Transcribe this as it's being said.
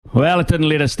Well, it didn't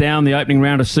let us down, the opening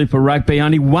round of Super Rugby.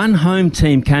 Only one home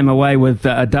team came away with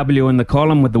a W in the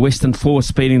column, with the Western Force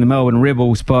beating the Melbourne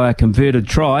Rebels by a converted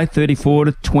try,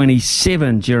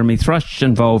 34-27. Jeremy Thrush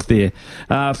involved there.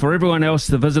 For everyone else,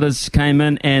 the visitors came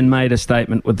in and made a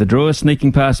statement with the draw,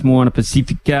 sneaking past Moana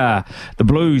Pacifica. The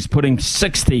Blues putting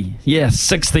 60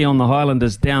 on the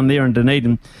Highlanders down there in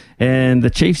Dunedin, and the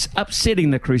Chiefs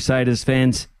upsetting the Crusaders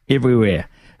fans everywhere.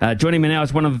 Joining me now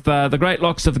is one of the great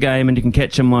locks of the game, and you can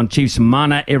catch him on Chiefs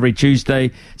Mana every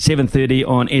Tuesday, 7:30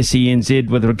 on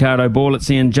SENZ with Ricardo Ball. It's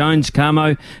Ian Jones.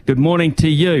 Camo, good morning to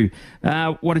you.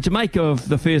 What did you make of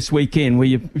the first weekend? Were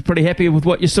you pretty happy with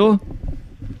what you saw?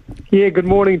 Yeah, good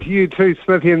morning to you too,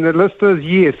 Smithy, and the listeners.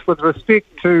 Yes, with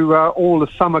respect to all the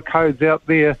summer codes out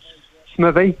there,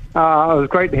 Smithy, it was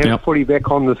great to have footy back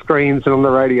on the screens and on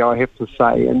the radio, I have to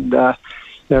say, and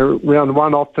round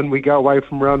one, often we go away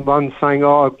from round one saying,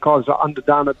 guys are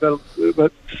underdone a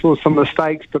bit for some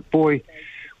mistakes. But boy,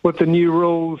 with the new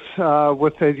rules,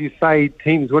 with, as you say,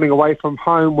 teams winning away from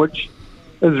home, which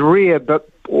is rare, but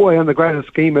boy, in the greater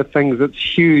scheme of things,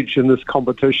 it's huge in this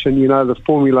competition. You know, the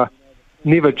formula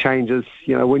never changes.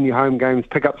 You know, win your home games,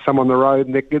 pick up some on the road,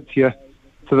 and that gets you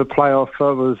to the playoff.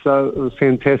 It was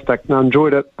fantastic, and I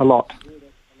enjoyed it a lot.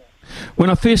 When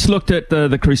I first looked at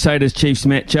the Crusaders-Chiefs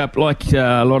matchup, like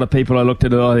a lot of people, I looked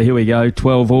at it, here we go,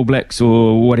 12 All Blacks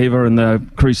or whatever in the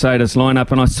Crusaders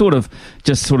lineup, and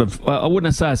I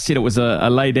wouldn't say I said it was a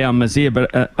lay-down misère,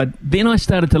 but then I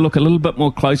started to look a little bit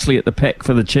more closely at the pack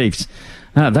for the Chiefs.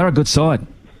 They're a good side.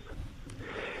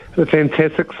 A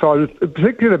fantastic side,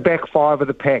 particularly the back five of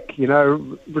the pack, you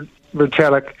know,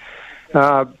 Retallick,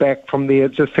 back from there.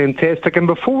 It's just fantastic. And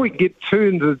before we get too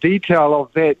into the detail of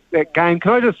that game,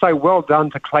 can I just say well done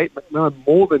to Clayton McMillan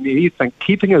more than anything,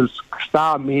 keeping his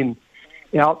star men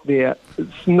out there.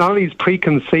 It's none of these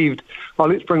preconceived,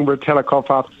 let's bring Retallick off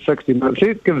after 60 minutes.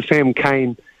 Let's give Sam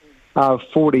Cane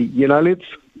 40. You know, let's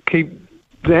keep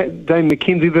Dane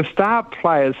McKenzie, the star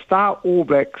players, star All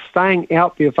Blacks, staying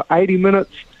out there for 80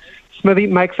 minutes. Smithy,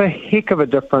 makes a heck of a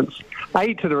difference.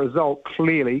 To the result,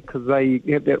 clearly, because they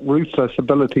have that ruthless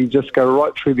ability to just go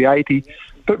right through the 80.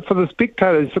 But for the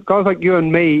spectators, guys like you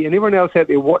and me and everyone else out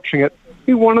there watching it,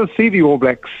 we want to see the All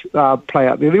Blacks play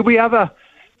out there. There'll be other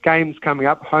games coming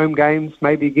up, home games,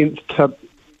 maybe against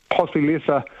possibly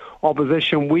lesser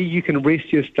opposition, where you can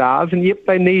rest your stars. And yep,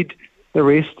 they need the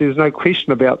rest. There's no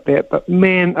question about that. But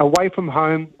man, away from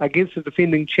home against the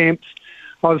defending champs,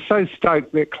 I was so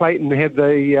stoked that Clayton had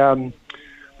the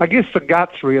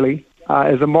guts, really,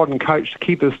 as a modern coach, to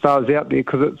keep his stars out there,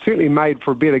 because it certainly made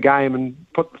for a better game and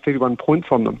put 31 points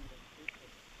on them.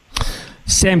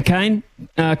 Sam Cane,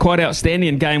 quite outstanding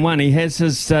in game one. He has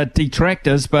his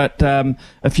detractors, but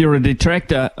if you're a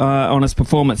detractor on his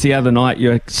performance the other night,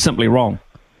 you're simply wrong.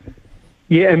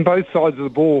 Yeah, and both sides of the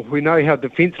ball. We know how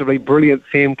defensively brilliant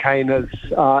Sam Cane is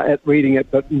at reading it,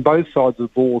 but in both sides of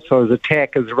the ball, so his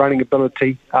attack, his running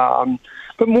ability,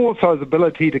 but more so his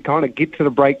ability to kind of get to the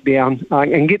breakdown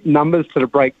and get numbers to the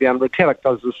breakdown. Retallick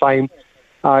does the same,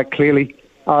 clearly.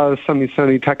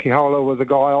 Samisoni Takihola was a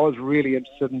guy I was really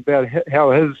interested in about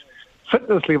how his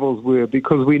fitness levels were,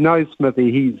 because we know,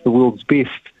 Smithy, he's the world's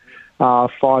best 5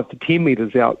 to 10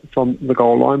 metres out from the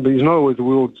goal line, but he's not always the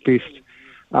world's best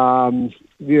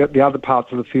the other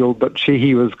parts of the field, but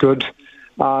he was good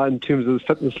in terms of his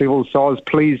fitness levels, so I was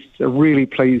really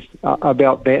pleased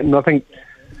about that. And I think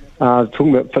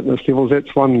talking about fitness levels,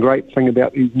 that's one great thing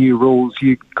about these new rules.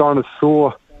 You kind of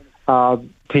saw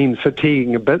teams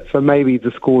fatiguing a bit, so maybe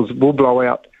the scores will blow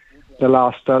out the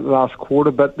last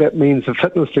quarter, but that means the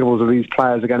fitness levels of these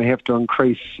players are going to have to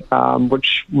increase,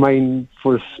 which mean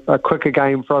for a quicker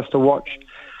game for us to watch,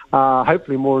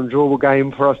 hopefully more enjoyable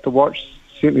game for us to watch.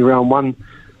 Certainly round one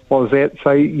was that.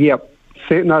 So, yeah,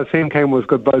 Sam Cane was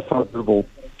good both sides of the ball.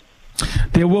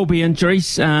 There will be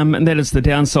injuries, and that is the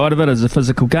downside of it. It's a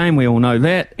physical game, we all know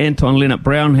that. Anton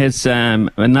Leonard-Brown has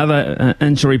another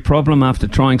injury problem after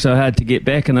trying so hard to get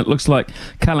back, and it looks like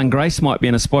Cullen Grace might be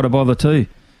in a spot of bother too.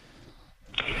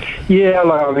 Yeah,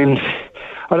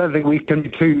 I don't think we can be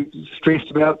too stressed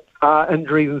about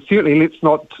injuries, and certainly let's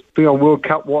not be on World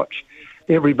Cup watch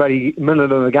every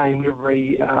minute of the game,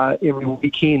 every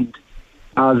weekend.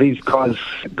 These guys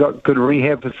got good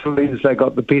rehab facilities. They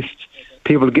got the best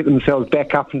people to get themselves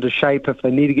back up into shape if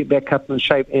they need to get back up into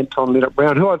shape. Anton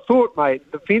Leonard-Brown, who I thought, mate,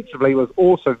 defensively was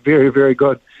also very, very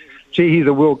good. He's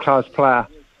a world-class player.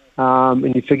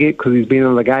 And you forget, because he's been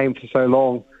in the game for so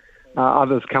long,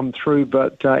 others come through,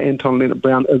 but Anton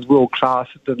Leonard-Brown is world-class.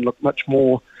 It didn't look much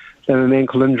more than an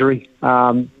ankle injury.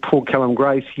 Poor Callum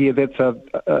Grace, that's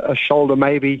a shoulder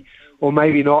maybe, or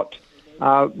maybe not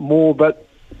more, but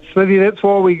Smithy, that's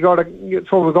why we've got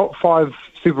 5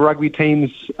 Super Rugby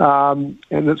teams, and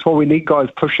that's why we need guys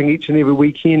pushing each and every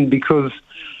weekend, because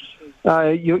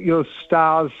your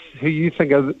stars who you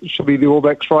think should be the All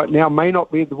Blacks right now may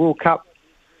not be at the World Cup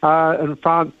in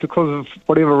France because of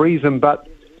whatever reason, but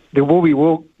there will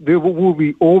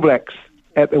be All Blacks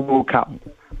at the World Cup,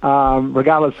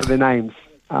 regardless of their names,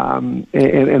 and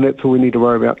that's all we need to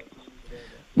worry about.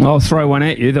 I'll throw one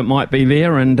at you that might be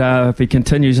there, and if he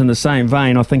continues in the same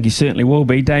vein, I think he certainly will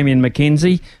be. Damian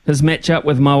McKenzie, his match-up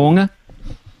with Mo'unga?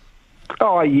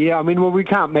 Oh, yeah. I mean, well, we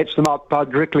can't match them up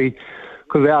directly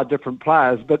because they are different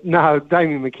players, but no,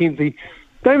 Damian McKenzie's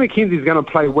going to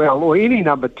play well, or any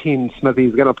number 10, Smithy,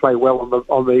 is going to play well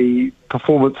on the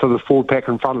performance of the forward pack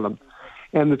in front of them.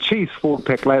 And the Chiefs forward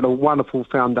pack laid a wonderful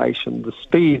foundation. The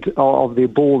speed of their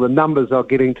ball, the numbers are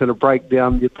getting to the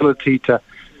breakdown, the ability to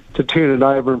turn it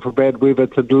over and for Brad Weber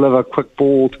to deliver a quick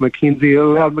ball to McKenzie. It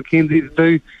allowed McKenzie to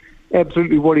do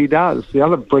absolutely what he does. The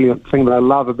other brilliant thing that I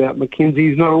love about McKenzie,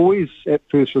 he's not always at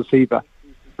first receiver.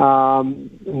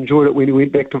 Enjoyed it when he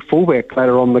went back to fullback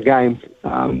later on in the game.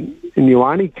 And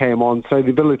Ioane came on. So the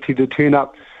ability to turn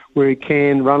up where he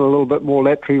can, run a little bit more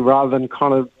laterally rather than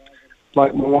kind of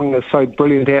like Mo'unga is so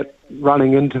brilliant at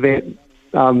running into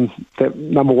that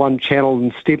number 1 channel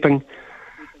and stepping.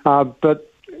 But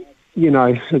you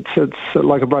know, it's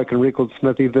like a broken record,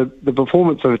 Smithy. The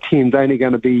performance of a team is only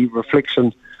going to be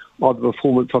reflection of the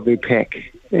performance of their pack.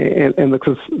 And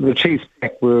because the Chiefs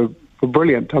pack were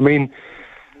brilliant. I mean,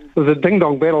 it was a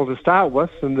ding-dong battle to start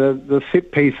with, and the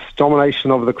set-piece domination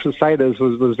of the Crusaders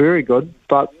was very good,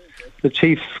 but the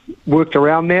Chiefs worked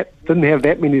around that, didn't have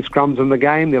that many scrums in the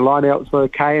game. Their line-outs were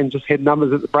okay and just had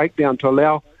numbers at the breakdown to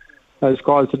allow those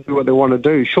guys to do what they want to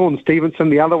do. Sean Stevenson,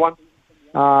 the other one,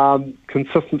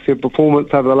 consistency of performance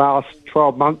over the last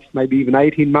 12 months, maybe even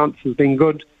 18 months, has been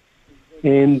good.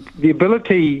 And the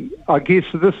ability, I guess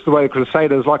this is the way the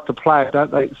Crusaders like to play it,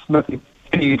 don't they, Smithy?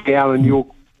 Pin you down in your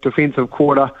defensive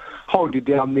quarter, hold you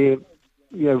down there,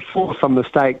 force some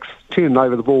mistakes, turn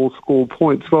over the ball, score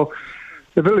points. Well,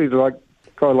 the ability to a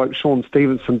guy like Sean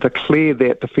Stevenson to clear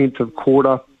that defensive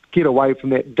quarter, get away from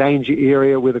that danger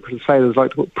area where the Crusaders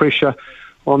like to put pressure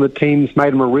on the teams,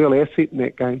 made him a real asset in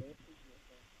that game.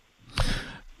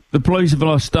 The Blues have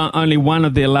lost only one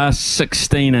of their last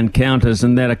 16 encounters,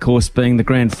 and that, of course, being the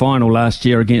grand final last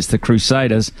year against the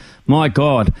Crusaders. My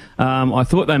God, I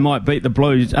thought they might beat the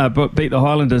Blues, beat the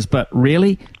Highlanders, but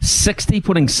really?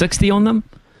 Putting 60 on them?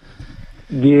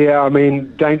 Yeah, I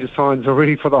mean, danger signs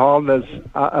already for the Highlanders,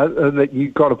 that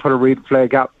you've got to put a red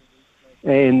flag up.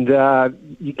 And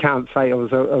you can't say it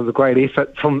was a great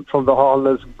effort from the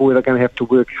Highlanders. Boy, they're going to have to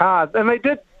work hard. And they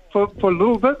did for a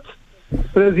little bit.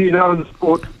 But as you know in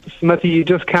sport, Smithy, you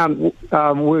just can't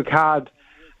work hard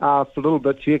for little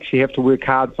bits. You actually have to work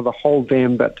hard for the whole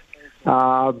damn bit.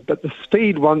 But the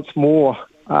speed once more,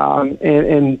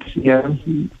 and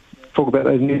talk about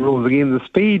those new rules again, the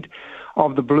speed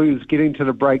of the Blues getting to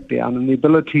the breakdown and the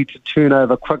ability to turn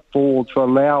over quick ball to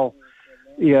allow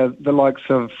the likes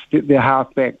of their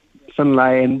halfback,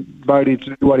 Finlay and Bodie,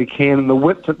 to do what he can, and the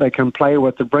width that they can play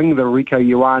with to bring the Rieko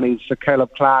Ioanes, the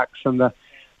Caleb Clarks and the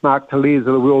Mark Telairs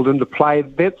of the world into play.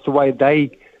 That's the way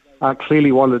they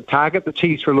clearly wanted to target. The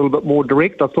Chiefs were a little bit more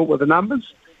direct, I thought, with the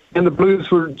numbers. And the Blues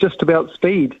were just about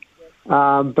speed.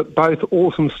 But both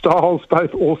awesome styles,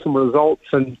 both awesome results.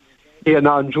 And,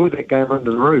 I enjoyed that game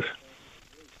under the roof.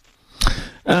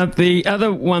 The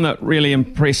other one that really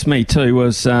impressed me too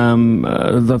was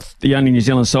the only New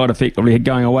Zealand side effectively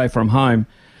going away from home.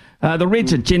 The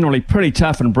Reds are generally pretty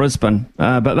tough in Brisbane,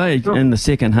 but they, in the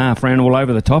second half, ran all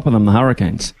over the top of them, the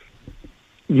Hurricanes.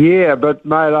 Yeah, but,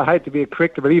 mate, I hate to be a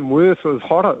corrector, but even worse, it was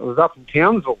hotter. It was up in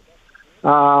Townsville.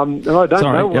 And I don't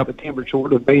know what the temperature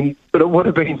would have been, but it would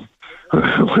have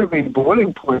been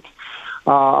boiling point,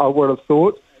 I would have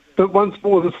thought. But once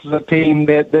more, this is a team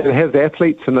that has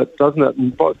athletes in it, doesn't it?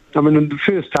 And, in the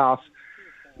first half,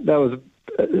 that was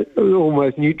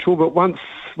almost neutral, but once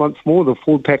more the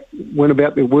forward pack went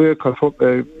about their work. I thought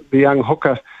the young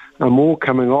hooker Moore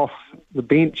coming off the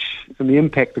bench and the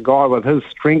impact the guy with his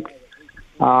strength,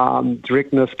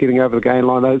 directness, getting over the gain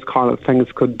line, those kind of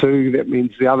things could do. That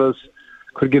means the others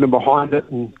could get in behind it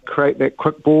and create that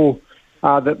quick ball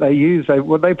that they use.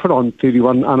 They put on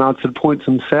 31 unanswered points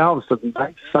themselves, didn't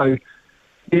they? So,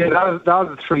 those are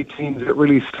the three teams that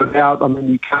really stood out. I mean,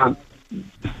 you can't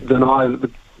deny that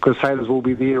the Crusaders will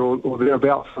be there or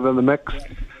thereabouts within the mix.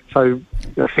 So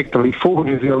effectively 4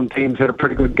 New Zealand teams had a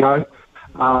pretty good go.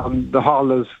 The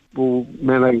Highlanders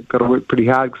they've got to work pretty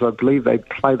hard because I believe they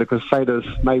play the Crusaders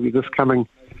maybe this coming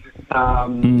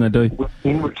they do.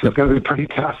 weekend, which is going to be pretty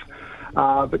tough.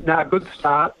 But no, good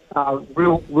start.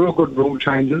 Real good rule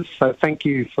changes. So thank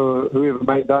you for whoever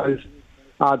made those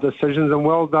decisions, and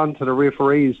well done to the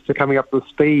referees for coming up to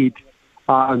speed,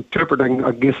 interpreting,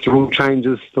 I guess, the rule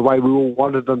changes the way we all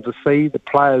wanted them to see. The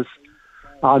players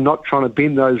are not trying to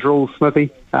bend those rules,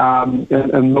 Smithy,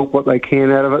 and milk what they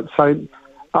can out of it. So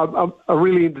a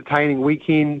really entertaining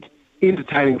weekend,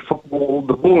 entertaining football.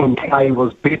 The ball and play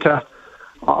was better,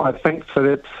 I think, so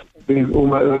that's been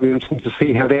almost interesting to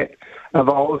see how that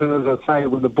evolves. And as I say,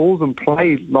 when the ball's in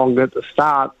play longer at the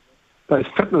start, those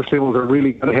fitness levels are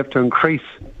really going to have to increase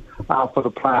for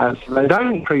the players. If they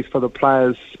don't increase for the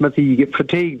players, Smithy, you get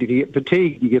fatigued. If you get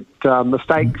fatigued, you get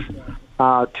mistakes,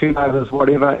 turnovers,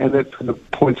 whatever, and that's when the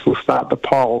points will start to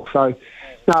pile. So,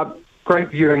 great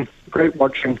viewing, great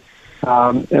watching,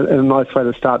 and a nice way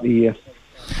to start the year.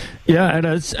 Yeah, it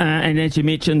is. And as you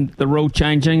mentioned, the rule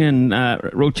changing and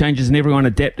rule changes and everyone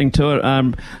adapting to it.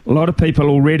 A lot of people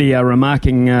already are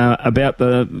remarking about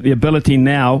the ability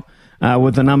now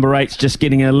with the number 8s just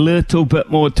getting a little bit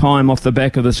more time off the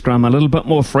back of the scrum, a little bit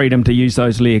more freedom to use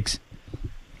those legs.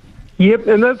 Yep,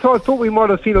 and that's why I thought we might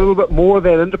have seen a little bit more of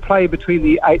that interplay between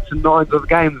the 8s and 9s of the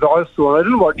games I saw. I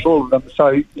didn't watch all of them,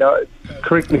 so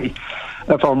correct me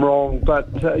if I'm wrong. But,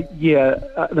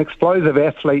 an explosive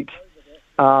athlete,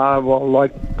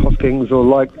 like Hoskins or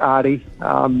like Artie,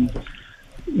 to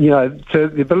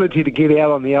the ability to get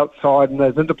out on the outside and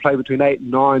those interplay between 8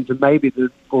 and 9s, and maybe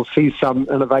we'll see some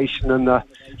innovation in the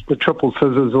triple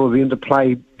scissors or the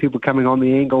interplay, people coming on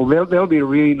the angle. They'll be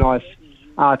really nice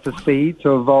to see,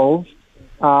 to evolve.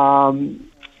 So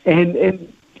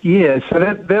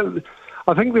that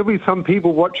I think there'll be some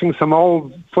people watching some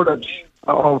old footage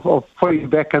of footy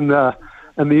back in the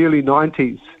early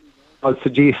 90s, I'd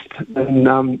suggest,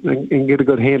 and get a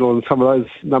good handle on some of those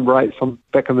number 8s from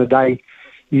back in the day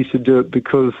used to do it,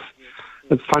 because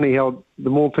it's funny how the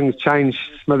more things change,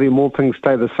 Smithy, the more things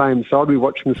stay the same. So I'd be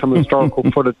watching some historical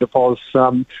footage if I was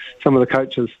some of the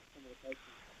coaches.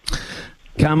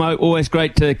 Kamo, always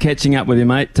great catching up with you,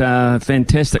 mate.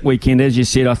 Fantastic weekend, as you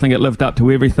said. I think it lived up to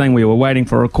everything we were waiting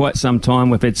for quite some time.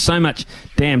 We've had so much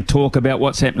damn talk about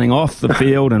what's happening off the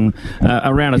field and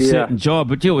around a certain job,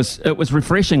 but it was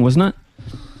refreshing, wasn't it?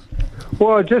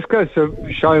 Well, it just goes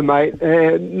to show, mate,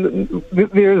 there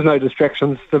is no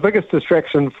distractions. The biggest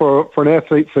distraction for an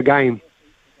athlete's the game.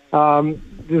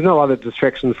 There's no other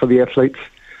distractions for the athletes.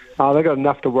 They've got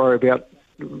enough to worry about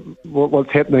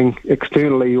what's happening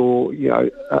externally or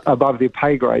above their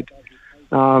pay grade.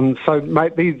 So,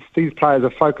 mate, these players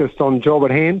are focused on job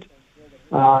at hand.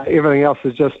 Everything else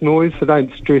is just noise, so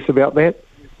don't stress about that.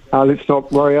 Let's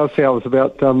not worry ourselves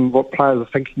about what players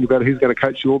are thinking about who's going to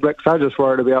coach the All Blacks. They're just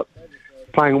worried about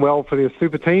playing well for their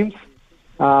super teams,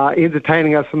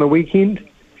 entertaining us on the weekend,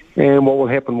 and what will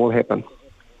happen will happen.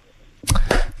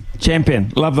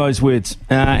 Champion, love those words,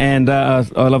 and I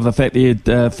love the fact that you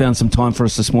found some time for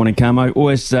us this morning, Kamo.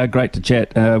 Always great to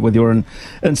chat with your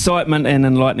incitement and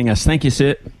enlightening us. Thank you,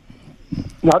 sir.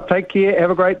 No, take care.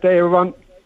 Have a great day, everyone.